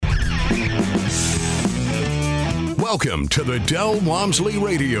Welcome to the Del Walmsley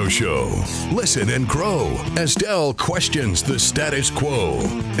Radio Show. Listen and grow as Del questions the status quo,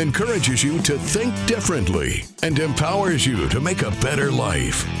 encourages you to think differently, and empowers you to make a better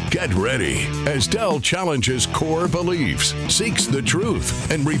life. Get ready as Del challenges core beliefs, seeks the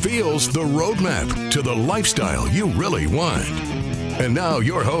truth, and reveals the roadmap to the lifestyle you really want. And now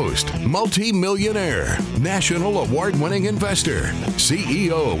your host, multi-millionaire, national award-winning investor,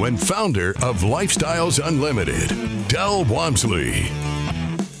 CEO and founder of Lifestyles Unlimited, Del Walmsley.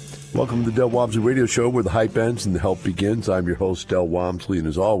 Welcome to the Del Walmsley Radio Show, where the hype ends and the help begins. I'm your host, Del Walmsley, and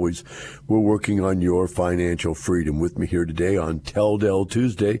as always, we're working on your financial freedom. With me here today on Tell Del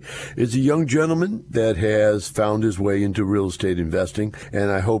Tuesday is a young gentleman that has found his way into real estate investing,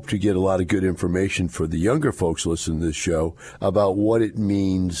 and I hope to get a lot of good information for the younger folks listening to this show about what it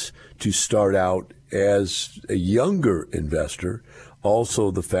means to start out as a younger investor.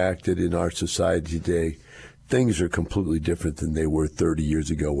 Also, the fact that in our society today, things are completely different than they were 30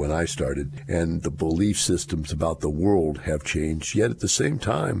 years ago when I started, and the belief systems about the world have changed. Yet at the same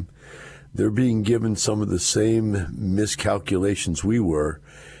time, they're being given some of the same miscalculations we were,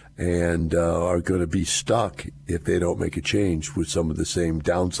 and are going to be stuck if they don't make a change with some of the same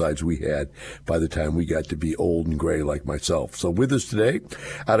downsides we had by the time we got to be old and gray like myself. So with us today,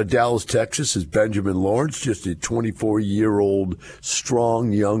 out of Dallas, Texas, is Benjamin Lawrence, just a 24-year-old,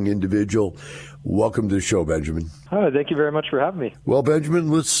 strong, young individual. Welcome to the show, Benjamin. Oh, thank you very much for having me. Well,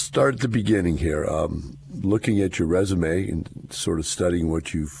 Benjamin, let's start at the beginning here. Looking at your resume and sort of studying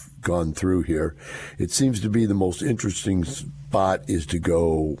what you've gone through here, it seems to be the most interesting spot is to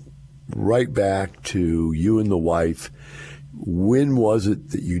go right back to you and the wife. When was it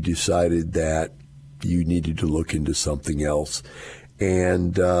that you decided that you needed to look into something else?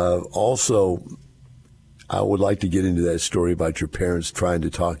 And also, I would like to get into that story about your parents trying to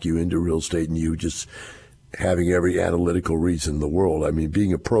talk you into real estate and you just having every analytical reason in the world. I mean,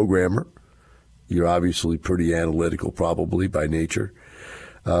 being a programmer, you're obviously pretty analytical probably by nature.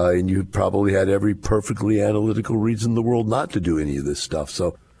 And you probably had every perfectly analytical reason in the world not to do any of this stuff.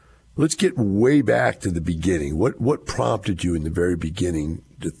 So let's get way back to the beginning. What prompted you in the very beginning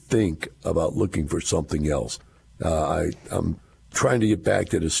to think about looking for something else? I'm trying to get back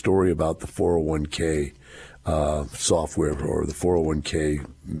to the story about the 401k software or the 401k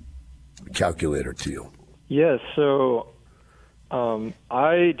calculator deal. Yes, so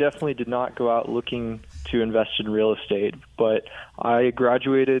I definitely did not go out looking to invest in real estate, but I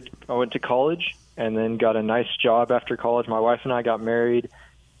graduated, I went to college, and then got a nice job after college. My wife and I got married,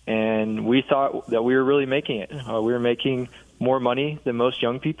 and we thought that we were really making it. We were making more money than most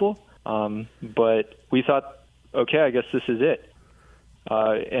young people, but we thought, okay, I guess this is it.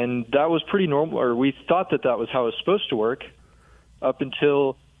 And that was pretty normal, or we thought that was how it was supposed to work up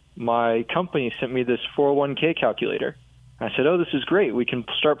until my company sent me this 401k calculator. I said, oh, this is great. We can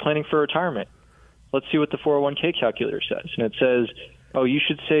start planning for retirement. Let's see what the 401k calculator says. And it says, oh, you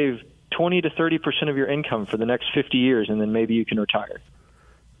should save 20 to 30% of your income for the next 50 years, and then maybe you can retire.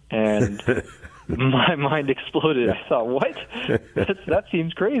 And my mind exploded. I thought, what? That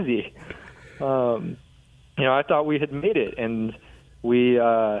seems crazy. I thought we had made it, and we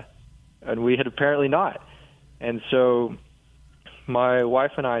had apparently not. And so my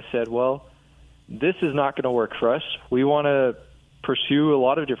wife and I said, well, this is not going to work for us. We want to pursue a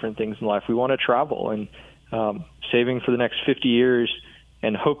lot of different things in life. We want to travel, and saving for the next 50 years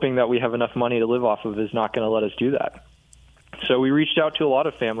and hoping that we have enough money to live off of is not going to let us do that. So we reached out to a lot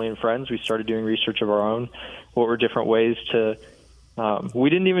of family and friends. We started doing research of our own. What were different ways to we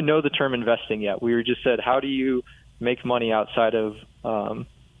didn't even know the term investing yet. We were just said, how do you make money outside of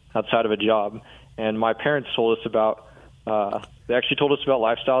a job? And my parents told us about they actually told us about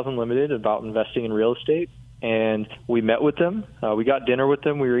Lifestyles Unlimited, about investing in real estate, and we met with them. We got dinner with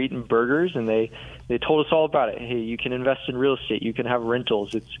them. We were eating burgers, and they told us all about it. Hey, you can invest in real estate. You can have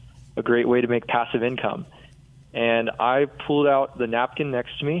rentals. It's a great way to make passive income. And I pulled out the napkin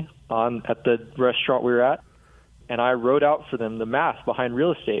next to me at the restaurant we were at, and I wrote out for them the math behind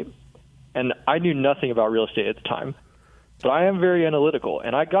real estate. And I knew nothing about real estate at the time, but I am very analytical,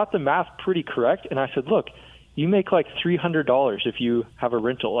 and I got the math pretty correct. And I said, look, you make like $300 if you have a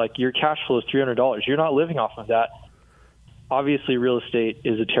rental. Like, your cash flow is $300. You're not living off of that. Obviously, real estate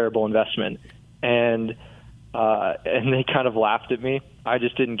is a terrible investment. And they kind of laughed at me. I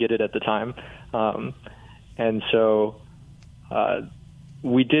just didn't get it at the time. And so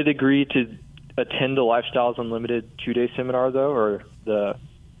we did agree to attend the Lifestyles Unlimited 2-day seminar, though, or the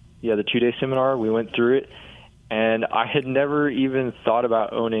 2-day seminar. We went through it, and I had never even thought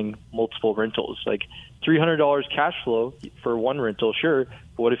about owning multiple rentals. Like, $300 cash flow for one rental, sure.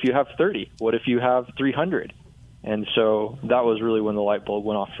 But what if you have 30? What if you have 300? And so that was really when the light bulb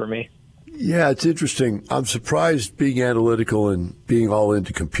went off for me. Yeah, it's interesting. I'm surprised, being analytical and being all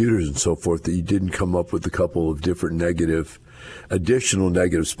into computers and so forth, that you didn't come up with a couple of different additional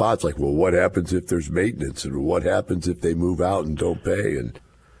negative spots, like, well, what happens if there's maintenance, and what happens if they move out and don't pay? And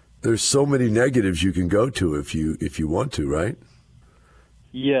there's so many negatives you can go to if you want to, right?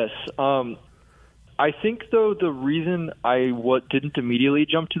 Yes. I think, though, the reason I didn't immediately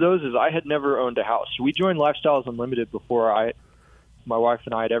jump to those is I had never owned a house. We joined Lifestyles Unlimited before my wife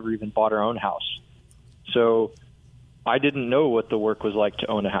and I had ever even bought our own house. So I didn't know what the work was like to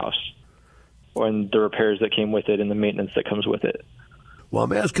own a house, and the repairs that came with it and the maintenance that comes with it. Well,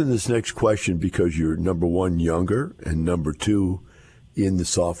 I'm asking this next question because you're, number one, younger, and number two, in the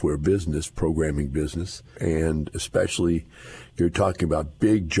software business, programming business, and especially you're talking about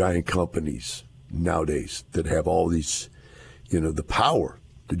big, giant companies nowadays that have all these, the power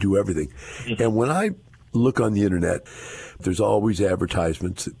to do everything. Mm-hmm. And when I look on the internet, there's always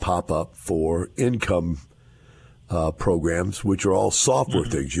advertisements that pop up for income programs, which are all software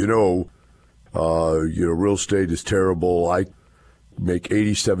things. Real estate is terrible. I make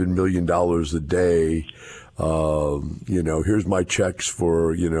 $87 million a day. Here's my checks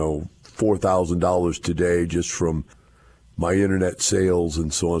for, $4,000 today just from my internet sales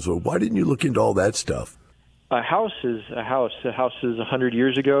and so on. So why didn't you look into all that stuff? A house is a house. A house is 100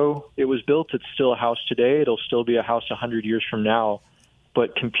 years ago. It was built. It's still a house today. It'll still be a house 100 years from now.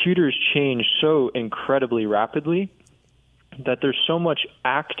 But computers change so incredibly rapidly that there's so much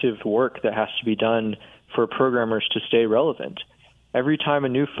active work that has to be done for programmers to stay relevant. Every time a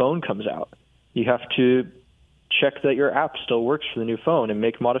new phone comes out, you have to check that your app still works for the new phone and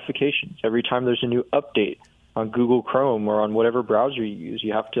make modifications. Every time there's a new update on Google Chrome or on whatever browser you use,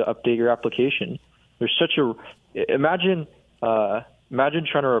 you have to update your application. There's such imagine trying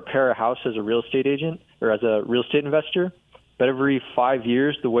to repair a house as a real estate agent or as a real estate investor, but every 5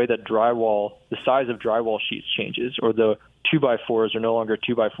 years, the way that the size of drywall sheets changes, or the 2x4s are no longer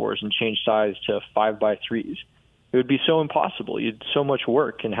 2x4s and change size to 5x3s. It would be so impossible. So much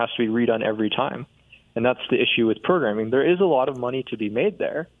work and has to be redone every time. And that's the issue with programming. There is a lot of money to be made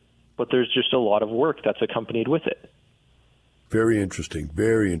there, but there's just a lot of work that's accompanied with it. Very interesting.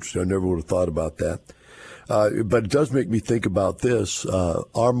 Very interesting. I never would have thought about that. But it does make me think about this.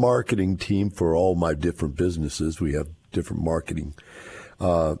 Our marketing team for all my different businesses, we have different marketing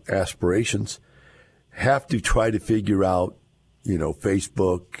aspirations, have to try to figure out,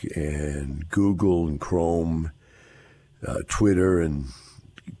 Facebook and Google and Chrome, Twitter, and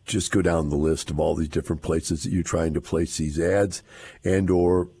just go down the list of all these different places that you're trying to place these ads and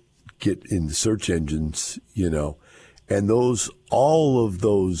or get in the search engines, and all of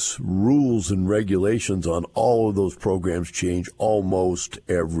those rules and regulations on all of those programs change almost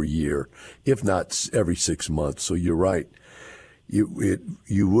every year, if not every 6 months. So you're right.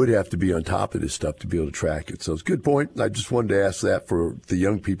 You would have to be on top of this stuff to be able to track it. So it's a good point. I just wanted to ask that for the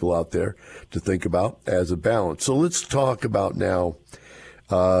young people out there to think about as a balance. So let's talk about now,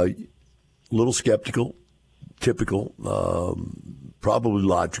 a little skeptical, typical, probably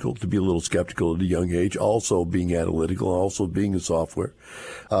logical to be a little skeptical at a young age, also being analytical, also being in software.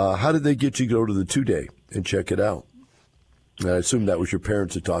 How did they get you to go to the 2-day and check it out? And I assume that was your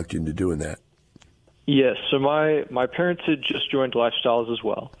parents that talked you into doing that. Yes. So my parents had just joined Lifestyles as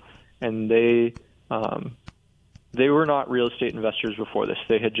well, and they were not real estate investors before this.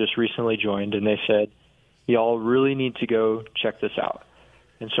 They had just recently joined, and they said, y'all really need to go check this out.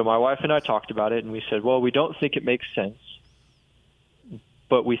 And so my wife and I talked about it, and we said, well, we don't think it makes sense,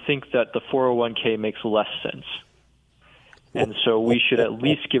 but we think that the 401k makes less sense. And so we should at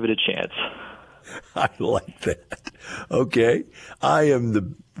least give it a chance. I like that. Okay. I am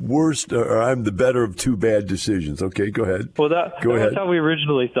the worst, or I'm the better of two bad decisions. Okay, go ahead. Well, that's how we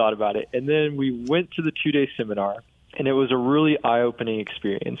originally thought about it. And then we went to the 2-day seminar, and it was a really eye-opening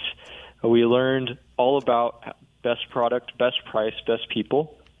experience. We learned all about best product, best price, best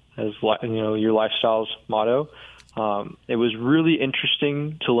people, as your Lifestyles motto. It was really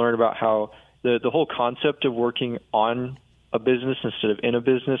interesting to learn about how the whole concept of working on a business instead of in a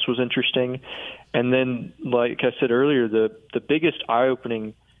business was interesting. And then, like I said earlier, the biggest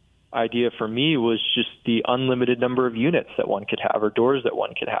eye-opening idea for me was just the unlimited number of units that one could have or doors that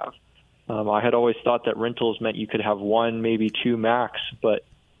one could have. I had always thought that rentals meant you could have one, maybe two max, but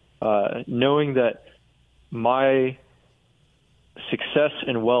knowing that my success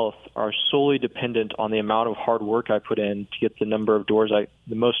and wealth are solely dependent on the amount of hard work I put in to get the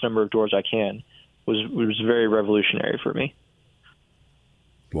most number of doors I can was very revolutionary for me.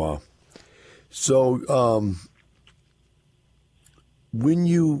 Wow. So when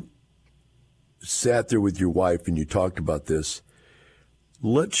you sat there with your wife and you talked about this,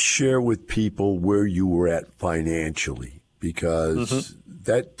 let's share with people where you were at financially, because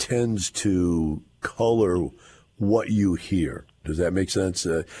that tends to color what you hear. Does that make sense?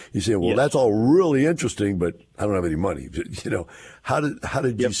 You say, well, Yes. That's all really interesting, but I don't have any money. How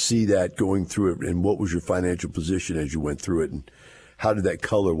did you see that going through it, and what was your financial position as you went through it, and how did that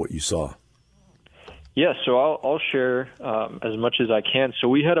color what you saw? Yeah, so I'll share as much as I can. So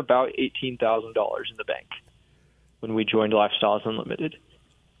we had about $18,000 in the bank when we joined Lifestyles Unlimited.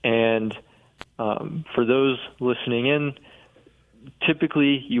 And for those listening in,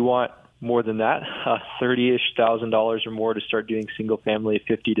 typically you want more than that, $30,000-ish or more to start doing single family,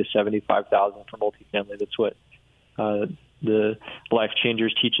 $50,000 to $75,000 for multifamily. That's what the Life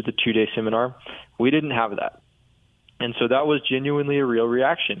Changers teach at the 2-day seminar. We didn't have that. And so that was genuinely a real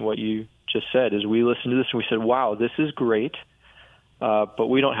reaction. What you just said is we listened to this and we said, wow, this is great, but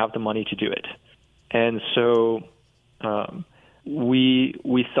we don't have the money to do it. And so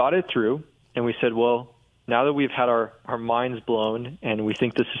we thought it through and we said, well, now that we've had our minds blown and we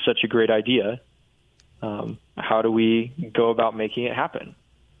think this is such a great idea, how do we go about making it happen?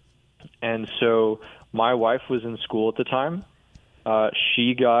 And so my wife was in school at the time.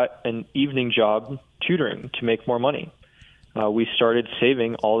 She got an evening job tutoring to make more money. We started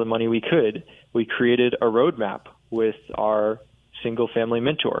saving all the money we could. We created a roadmap with our single-family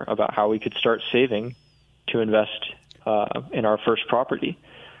mentor about how we could start saving to invest in our first property.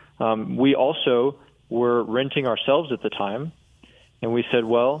 We also were renting ourselves at the time, and we said,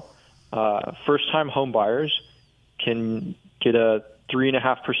 well, first-time home buyers can get a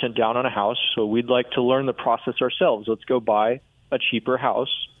 3.5% down on a house, so we'd like to learn the process ourselves. Let's go buy a cheaper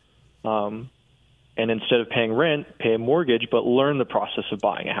house, and instead of paying rent, pay a mortgage, but learn the process of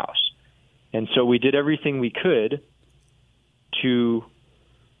buying a house. And so we did everything we could to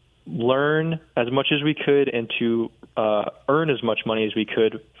learn as much as we could and to earn as much money as we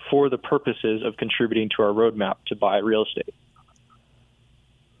could for the purposes of contributing to our roadmap to buy real estate.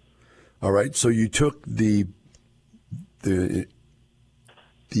 All right. So you took the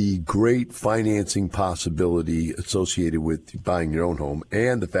great financing possibility associated with buying your own home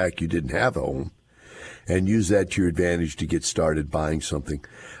and the fact you didn't have a home, and use that to your advantage to get started buying something.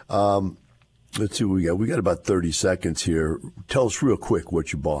 Let's see what we got. We got about 30 seconds here. Tell us real quick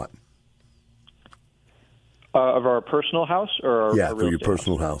what you bought. Of our personal house or our for your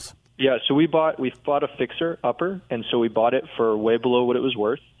personal house. Yeah, so we bought a fixer upper, and so we bought it for way below what it was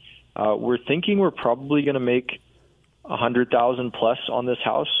worth. We're thinking we're probably going to make $100,000 plus on this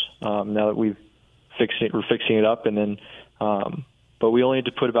house now that we're fixing it up, and then but we only had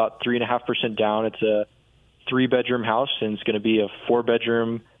to put about 3.5% down. It's a 3-bedroom house, and it's going to be a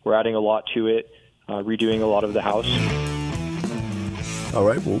 4-bedroom. We're adding a lot to it, redoing a lot of the house. All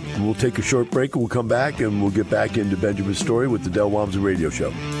right, we'll take a short break, and we'll come back, and we'll get back into Benjamin's story with the Del Walmsley Radio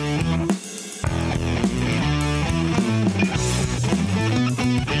Show.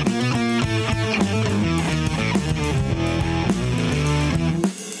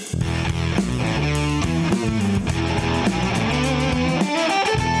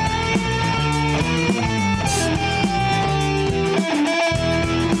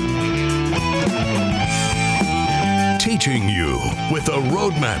 Teaching you with a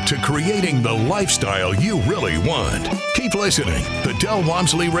roadmap to creating the lifestyle you really want. Keep listening. The Del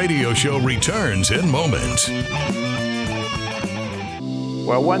Walmsley Radio Show returns in moments.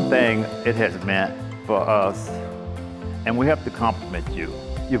 Well, one thing it has meant for us, and we have to compliment you,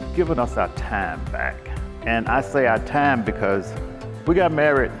 you've given us our time back. And I say our time because we got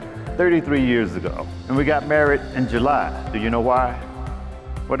married 33 years ago, and we got married in July. Do you know why?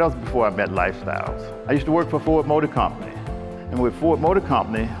 Well, that was before I met Lifestyles. I used to work for Ford Motor Company. And with Ford Motor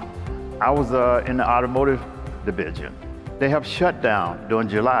Company, I was in the automotive division. They have shut down during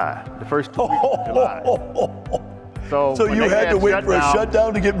July, the first 2 weeks of July. So you had to wait for a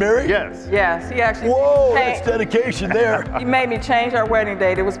shutdown to get married? Yes. Yes, he actually. Whoa, that's dedication there. He made me change our wedding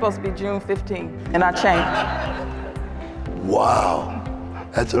date. It was supposed to be June 15th, and I changed. Wow.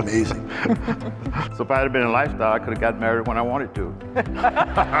 That's amazing. So if I had been in Lifestyle, I could have gotten married when I wanted to.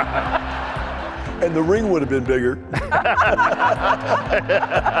 And the ring would have been bigger.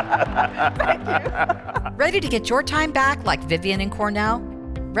 Thank you. Ready to get your time back like Vivian and Cornell?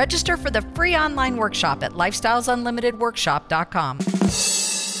 Register for the free online workshop at lifestylesunlimitedworkshop.com.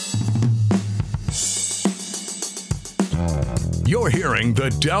 You're hearing the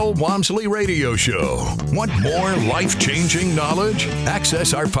Del Walmsley Radio Show. Want more life-changing knowledge?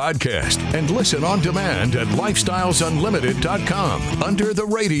 Access our podcast and listen on demand at lifestylesunlimited.com under the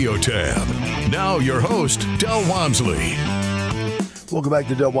radio tab. Now your host, Del Walmsley. Welcome back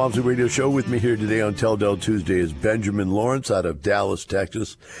to Del Walmsley Radio Show. With me here today on Tell Del Tuesday is Benjamin Lawrence out of Dallas,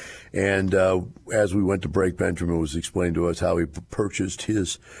 Texas. And as we went to break, Benjamin was explaining to us how he purchased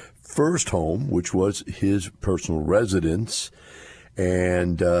his first home, which was his personal residence.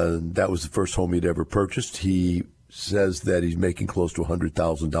 And that was the first home he'd ever purchased. He says that he's making close to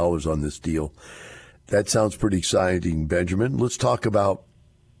 $100,000 on this deal. That sounds pretty exciting, Benjamin. Let's talk about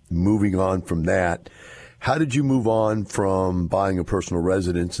moving on from that. How did you move on from buying a personal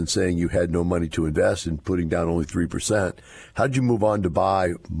residence and saying you had no money to invest and putting down only 3%? How did you move on to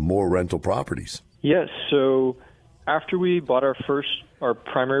buy more rental properties? Yes. So after we bought our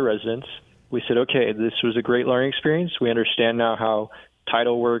primary residence, we said, okay, this was a great learning experience. We understand now how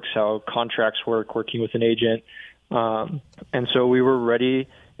title works, how contracts work, working with an agent. And so we were ready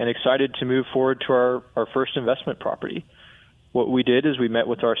and excited to move forward to our first investment property. What we did is we met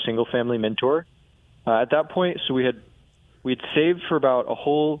with our single-family mentor. At that point, so we'd saved for about a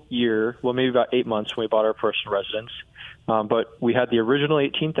whole year, well, maybe about 8 months when we bought our personal residence. But we had the original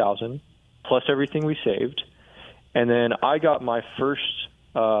 $18,000 plus everything we saved. And then I got my first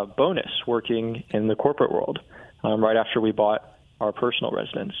bonus working in the corporate world right after we bought our personal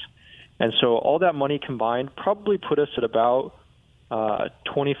residence. And so all that money combined probably put us at about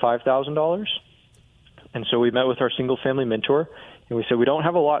 $25,000. And so we met with our single-family mentor, and we said, we don't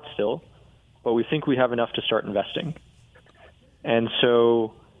have a lot still, but we think we have enough to start investing. And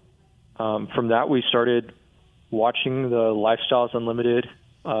so from that, we started watching the Lifestyles Unlimited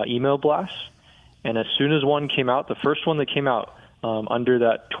email blasts. And as soon as one came out, the first one that came out under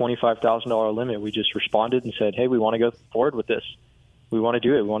that $25,000 limit, we just responded and said, hey, we want to go forward with this. We want to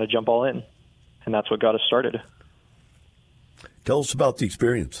do it. We want to jump all in. And that's what got us started. Tell us about the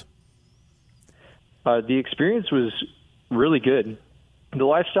experience. The experience was really good. The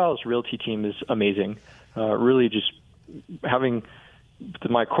Lifestyles Realty team is amazing. Really just having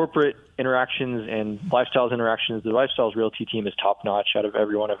my corporate interactions and Lifestyles interactions, the Lifestyles Realty team is top-notch out of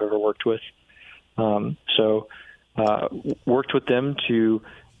everyone I've ever worked with. So worked with them to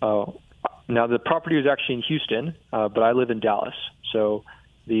now the property was actually in Houston, but I live in Dallas. So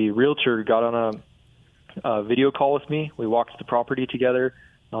the realtor got on a video call with me. We walked the property together.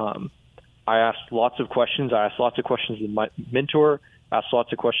 I asked lots of questions. I asked lots of questions of my mentor, asked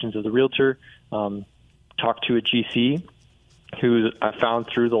lots of questions of the realtor, talked to a GC who I found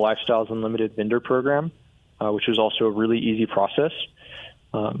through the Lifestyles Unlimited vendor program, which was also a really easy process,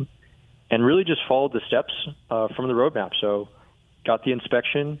 and really just followed the steps from the roadmap. So got the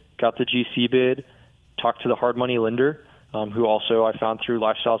inspection, got the GC bid, talked to the hard money lender, who also I found through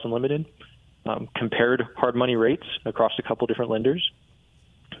Lifestyles Unlimited, compared hard money rates across a couple different lenders.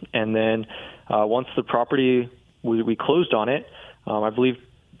 And then once the property, we closed on it, I believe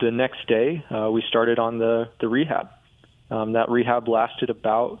the next day we started on the rehab. That rehab lasted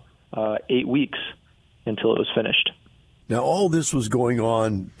about 8 weeks until it was finished. Now, all this was going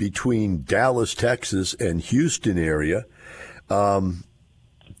on between Dallas, Texas, and Houston area.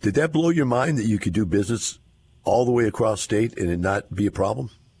 Did that blow your mind that you could do business all the way across state and it not be a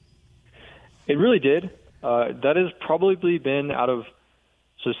problem? It really did. That has probably been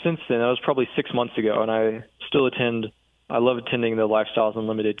so since then, that was probably 6 months ago, and I still I love attending the Lifestyles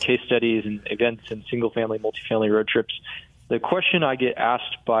Unlimited case studies and events and single-family, multifamily road trips. The question I get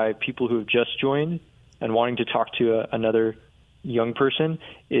asked by people who have just joined and wanting to talk to another young person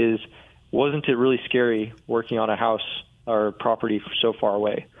is, wasn't it really scary working on a house or property so far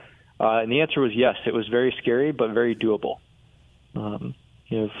away? And the answer was yes. It was very scary, but very doable.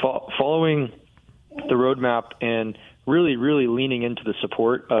 Following the roadmap and really, really leaning into the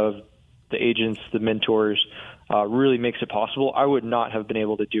support of the agents, the mentors, really makes it possible. I would not have been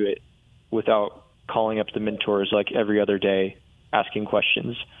able to do it without calling up the mentors like every other day, asking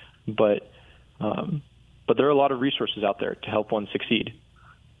questions. But there are a lot of resources out there to help one succeed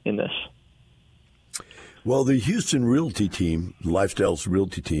in this. Well, the Houston Realty team, Lifestyles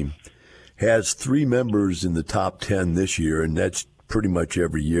Realty team, has 3 members in the top 10 this year, and that's pretty much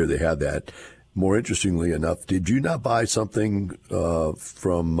every year they have that. More interestingly enough, did you not buy something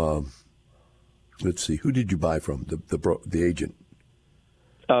from, let's see, who did you buy from, the agent?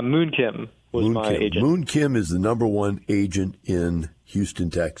 Moon Kim was my agent. Moon Kim is the number 1 agent in Houston,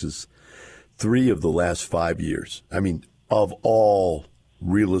 Texas, 3 of the last 5 years. I mean, of all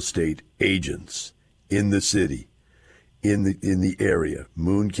real estate agents in the city, in the area,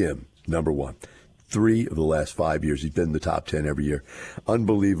 Moon Kim, number 1. 3 of the last 5 years. He's been in the top 10 every year.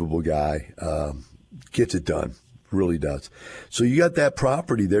 Unbelievable guy. Gets it done. Really does. So you got that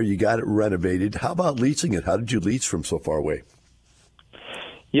property there. You got it renovated. How about leasing it? How did you lease from so far away?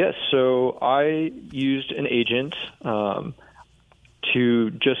 Yes. So I used an agent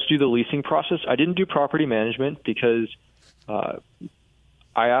to just do the leasing process. I didn't do property management because I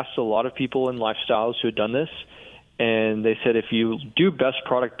asked a lot of people in lifestyles who had done this, and they said if you do best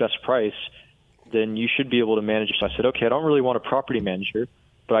product, best price, then you should be able to manage it. So I said, okay, I don't really want a property manager,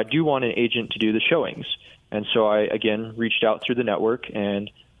 but I do want an agent to do the showings. And so I, again, reached out through the network and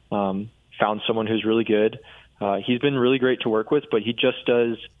found someone who's really good. He's been really great to work with, but he just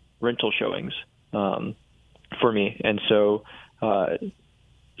does rental showings for me. And so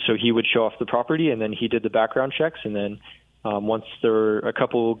he would show off the property, and then he did the background checks. And then once there were a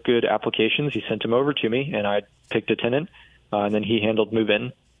couple good applications, he sent them over to me, and I picked a tenant, and then he handled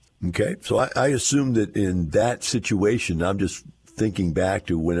move-in. Okay. So I assume that in that situation, I'm just thinking back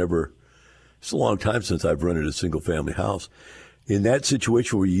to whenever, it's a long time since I've rented a single-family house. In that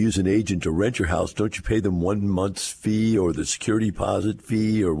situation where you use an agent to rent your house, don't you pay them 1 month's fee or the security deposit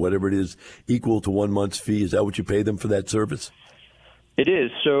fee or whatever it is equal to 1 month's fee? Is that what you pay them for that service? It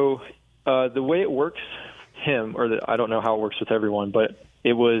is. So the way it works, I don't know how it works with everyone, but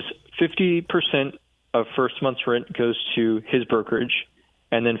it was 50% of first month's rent goes to his brokerage,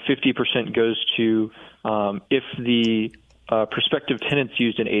 and then 50% goes to if the prospective tenants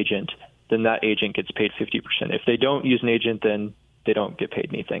used an agent, then that agent gets paid 50%. If they don't use an agent, then they don't get paid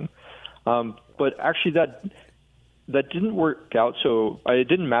anything. But actually that didn't work out, so it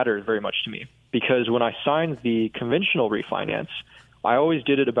didn't matter very much to me, because when I signed the conventional refinance, I always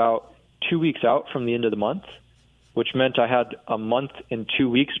did it about 2 weeks out from the end of the month, which meant I had a month and 2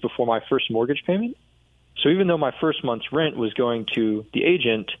 weeks before my first mortgage payment. So even though my first month's rent was going to the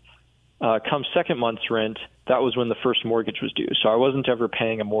agent, come second month's rent, that was when the first mortgage was due. So I wasn't ever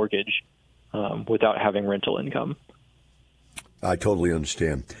paying a mortgage without having rental income. I totally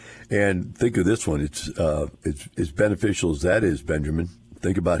understand. And think of this one. It's as beneficial as that is, Benjamin.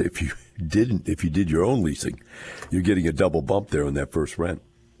 Think about it. If you did your own leasing, you're getting a double bump there on that first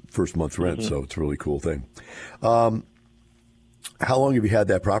month's rent. Mm-hmm. So it's a really cool thing. How long have you had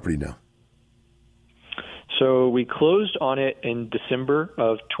that property now? So we closed on it in December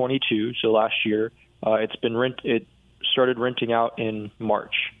of 22, so last year. It started renting out in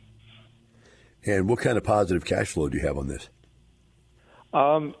March. And what kind of positive cash flow do you have on this?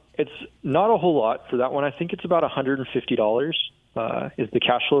 It's not a whole lot for that one. I think it's about $150 is the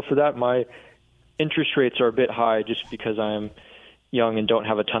cash flow for that. My interest rates are a bit high just because I'm young and don't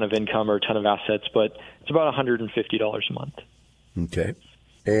have a ton of income or a ton of assets, but it's about $150 a month. Okay.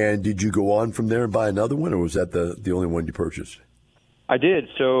 And did you go on from there and buy another one, or was that the only one you purchased? I did.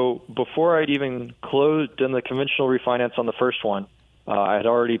 So before I'd even done the conventional refinance on the first one, I had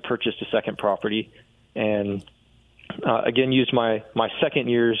already purchased a second property, and again used my second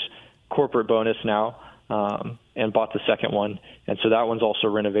year's corporate bonus now, and bought the second one. And so that one's also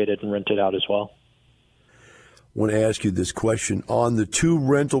renovated and rented out as well. I want to ask you this question. On the two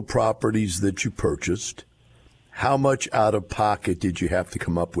rental properties that you purchased, how much out of pocket did you have to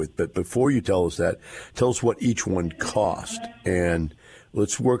come up with? But before you tell us that, tell us what each one cost. And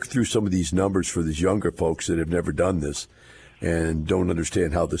let's work through some of these numbers for these younger folks that have never done this and don't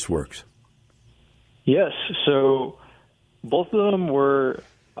understand how this works. Yes. So both of them were,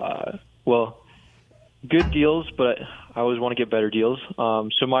 good deals, but I always want to get better deals.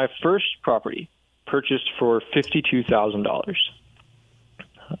 So my first property purchased for $52,000.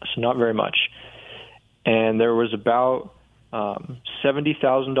 So not very much. And there was about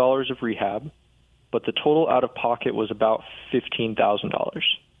 $70,000 of rehab, but the total out of pocket was about $15,000.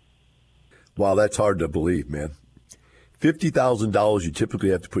 Wow, that's hard to believe, man. $50,000, you typically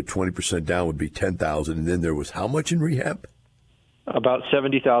have to put 20% down, would be $10,000, and then there was how much in rehab? About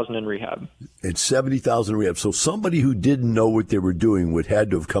 $70,000 in rehab. And $70,000 in rehab. So somebody who didn't know what they were doing would had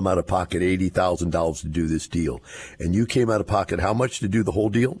to have come out of pocket $80,000 to do this deal. And you came out of pocket how much to do the whole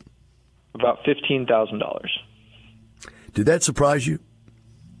deal? About $15,000. Did that surprise you?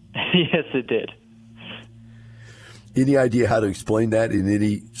 Yes, it did. Any idea how to explain that in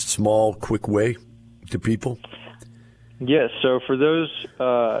any small, quick way to people? Yes. So for those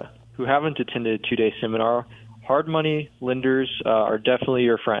who haven't attended a 2-day seminar, hard money lenders are definitely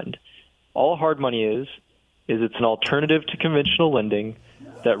your friend. All hard money is it's an alternative to conventional lending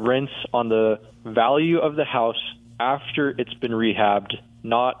that rents on the value of the house after it's been rehabbed,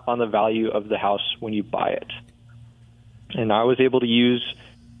 not on the value of the house when you buy it. And I was able to use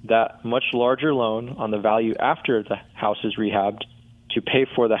that much larger loan on the value after the house is rehabbed to pay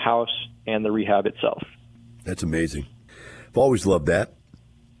for the house and the rehab itself. That's amazing. I've always loved that.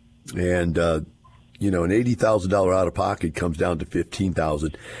 And, an $80,000 out of pocket comes down to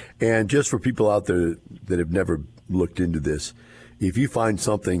 $15,000. And just for people out there that have never looked into this, if you find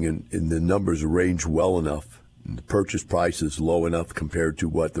something and the numbers range well enough, the purchase price is low enough compared to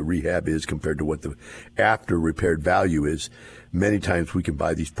what the rehab is, compared to what the after repaired value is, many times we can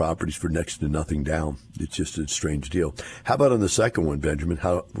buy these properties for next to nothing down. It's just a strange deal. How about on the second one, Benjamin?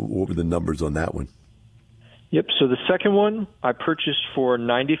 What were the numbers on that one? Yep. So the second one I purchased for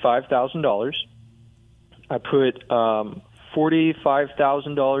 $95,000. I put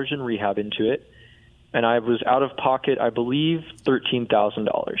 $45,000 in rehab into it, and I was out of pocket, I believe, $13,000.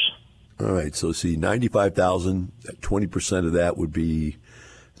 All right. So see, $95,000. 20% of that would be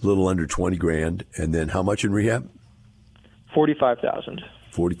a little under $20,000, and then how much in rehab? $45,000.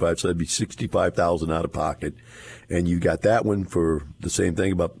 45, so that'd be $65,000 out of pocket, and you got that one for the same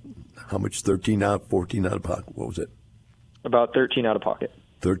thing. About how much? 14 out of pocket. What was it? About 13 out of pocket.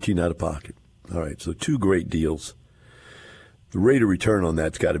 13 out of pocket. All right, so two great deals. The rate of return on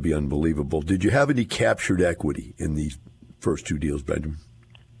that's got to be unbelievable. Did you have any captured equity in these first two deals, Benjamin?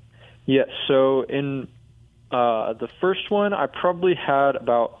 Yes. So in the first one, I probably had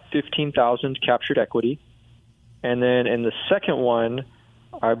about $15,000 captured equity. And then in the second one,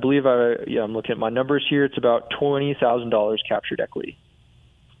 I believe I'm looking at my numbers here. It's about $20,000 captured equity.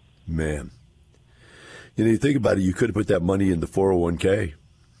 Man. You think about it, you could have put that money in the 401k.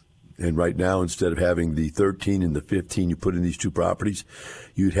 And right now, instead of having the 13 and the 15 you put in these two properties,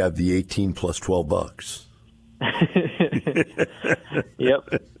 you'd have the 18 plus $12.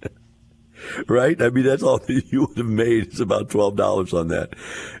 Yep. Right? I mean, that's all that you would have made. It's about $12 on that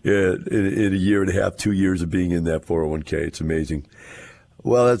in a year and a half, 2 years of being in that 401k. It's amazing.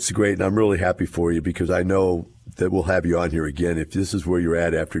 Well, that's great, and I'm really happy for you because I know that we'll have you on here again. If this is where you're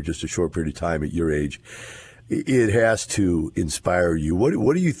at after just a short period of time at your age, it has to inspire you.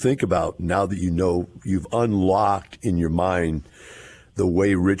 What do you think about now that you know you've unlocked in your mind the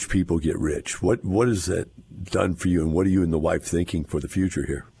way rich people get rich? What has that done for you, and what are you and the wife thinking for the future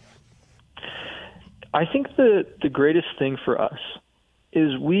here? I think the greatest thing for us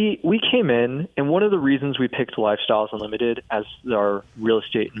is we came in, and one of the reasons we picked Lifestyles Unlimited as our real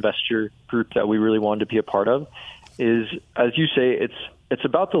estate investor group that we really wanted to be a part of is, as you say, it's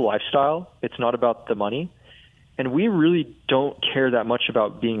about the lifestyle. It's not about the money. And we really don't care that much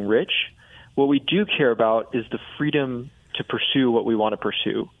about being rich. What we do care about is the freedom to pursue what we want to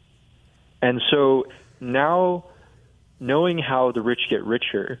pursue. And so now, knowing how the rich get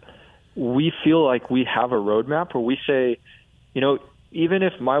richer, we feel like we have a roadmap where we say, even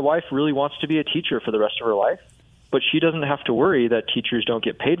if my wife really wants to be a teacher for the rest of her life, but she doesn't have to worry that teachers don't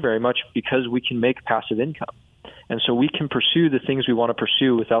get paid very much because we can make passive income. And so we can pursue the things we want to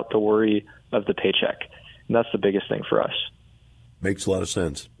pursue without the worry of the paycheck. And that's the biggest thing for us. Makes a lot of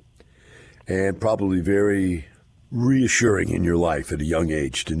sense. And probably very reassuring in your life at a young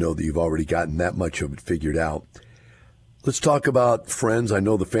age to know that you've already gotten that much of it figured out. Let's talk about friends. I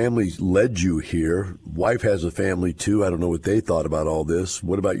know the family led you here. Wife has a family too. I don't know what they thought about all this.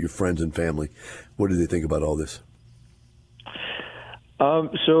 What about your friends and family? What do they think about all this?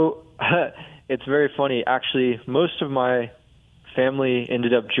 So it's very funny. Actually, most of my family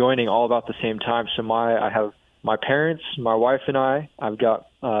ended up joining all about the same time. So I have my parents, my wife and I've got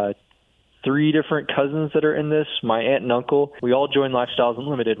 3 different cousins that are in this, my aunt and uncle. We all joined Lifestyles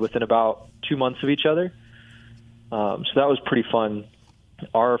Unlimited within about 2 months of each other. So that was pretty fun.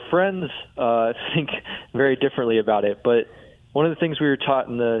 Our friends think very differently about it, but one of the things we were taught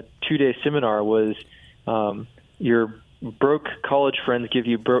in the 2-day seminar was your broke college friends give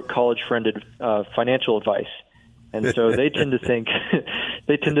you broke college friend financial advice. And so they tend to think,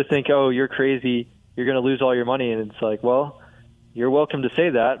 oh, you're crazy, you're going to lose all your money. And it's like, well, you're welcome to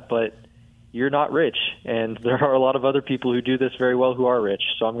say that, but you're not rich. And there are a lot of other people who do this very well who are rich.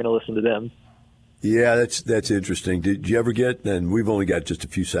 So I'm going to listen to them. Yeah, that's interesting. Did you ever get, and we've only got just a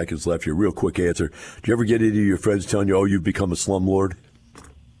few seconds left here, real quick answer. Did you ever get any of your friends telling you, oh, you've become a slumlord?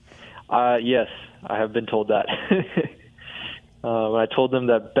 Yes, I have been told that. I told them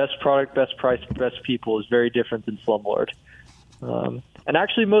that best product, best price, best people is very different than slumlord. And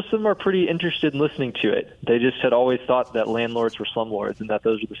actually, most of them are pretty interested in listening to it. They just had always thought that landlords were slumlords and that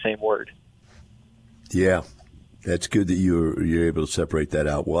those are the same word. Yeah, that's good that you're able to separate that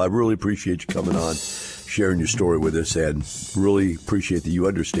out. Well, I really appreciate you coming on, sharing your story with us, and really appreciate that you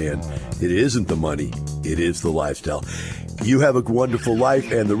understand it isn't the money, it is the lifestyle. You have a wonderful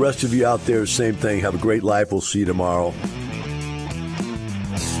life, and the rest of you out there, same thing. Have a great life. We'll see you tomorrow.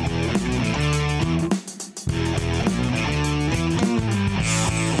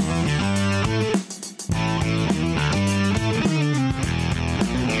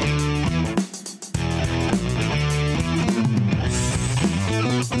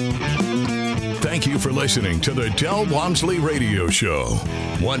 Thank you for listening to the Del Walmsley Radio Show.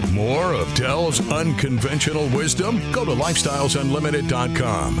 Want more of Del's unconventional wisdom? Go to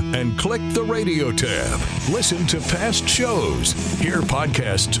lifestylesunlimited.com and click the radio tab. Listen to past shows, hear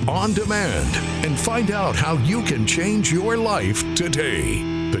podcasts on demand, and find out how you can change your life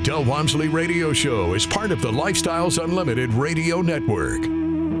today. The Del Walmsley Radio Show is part of the Lifestyles Unlimited Radio Network.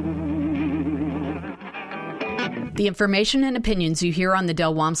 The information and opinions you hear on the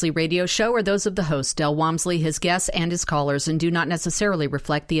Del Walmsley Radio Show are those of the host, Del Walmsley, his guests, and his callers, and do not necessarily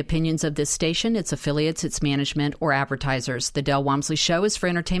reflect the opinions of this station, its affiliates, its management, or advertisers. The Del Walmsley Show is for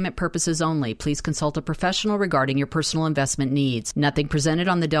entertainment purposes only. Please consult a professional regarding your personal investment needs. Nothing presented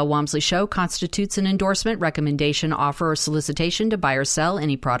on the Del Walmsley Show constitutes an endorsement, recommendation, offer, or solicitation to buy or sell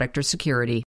any product or security.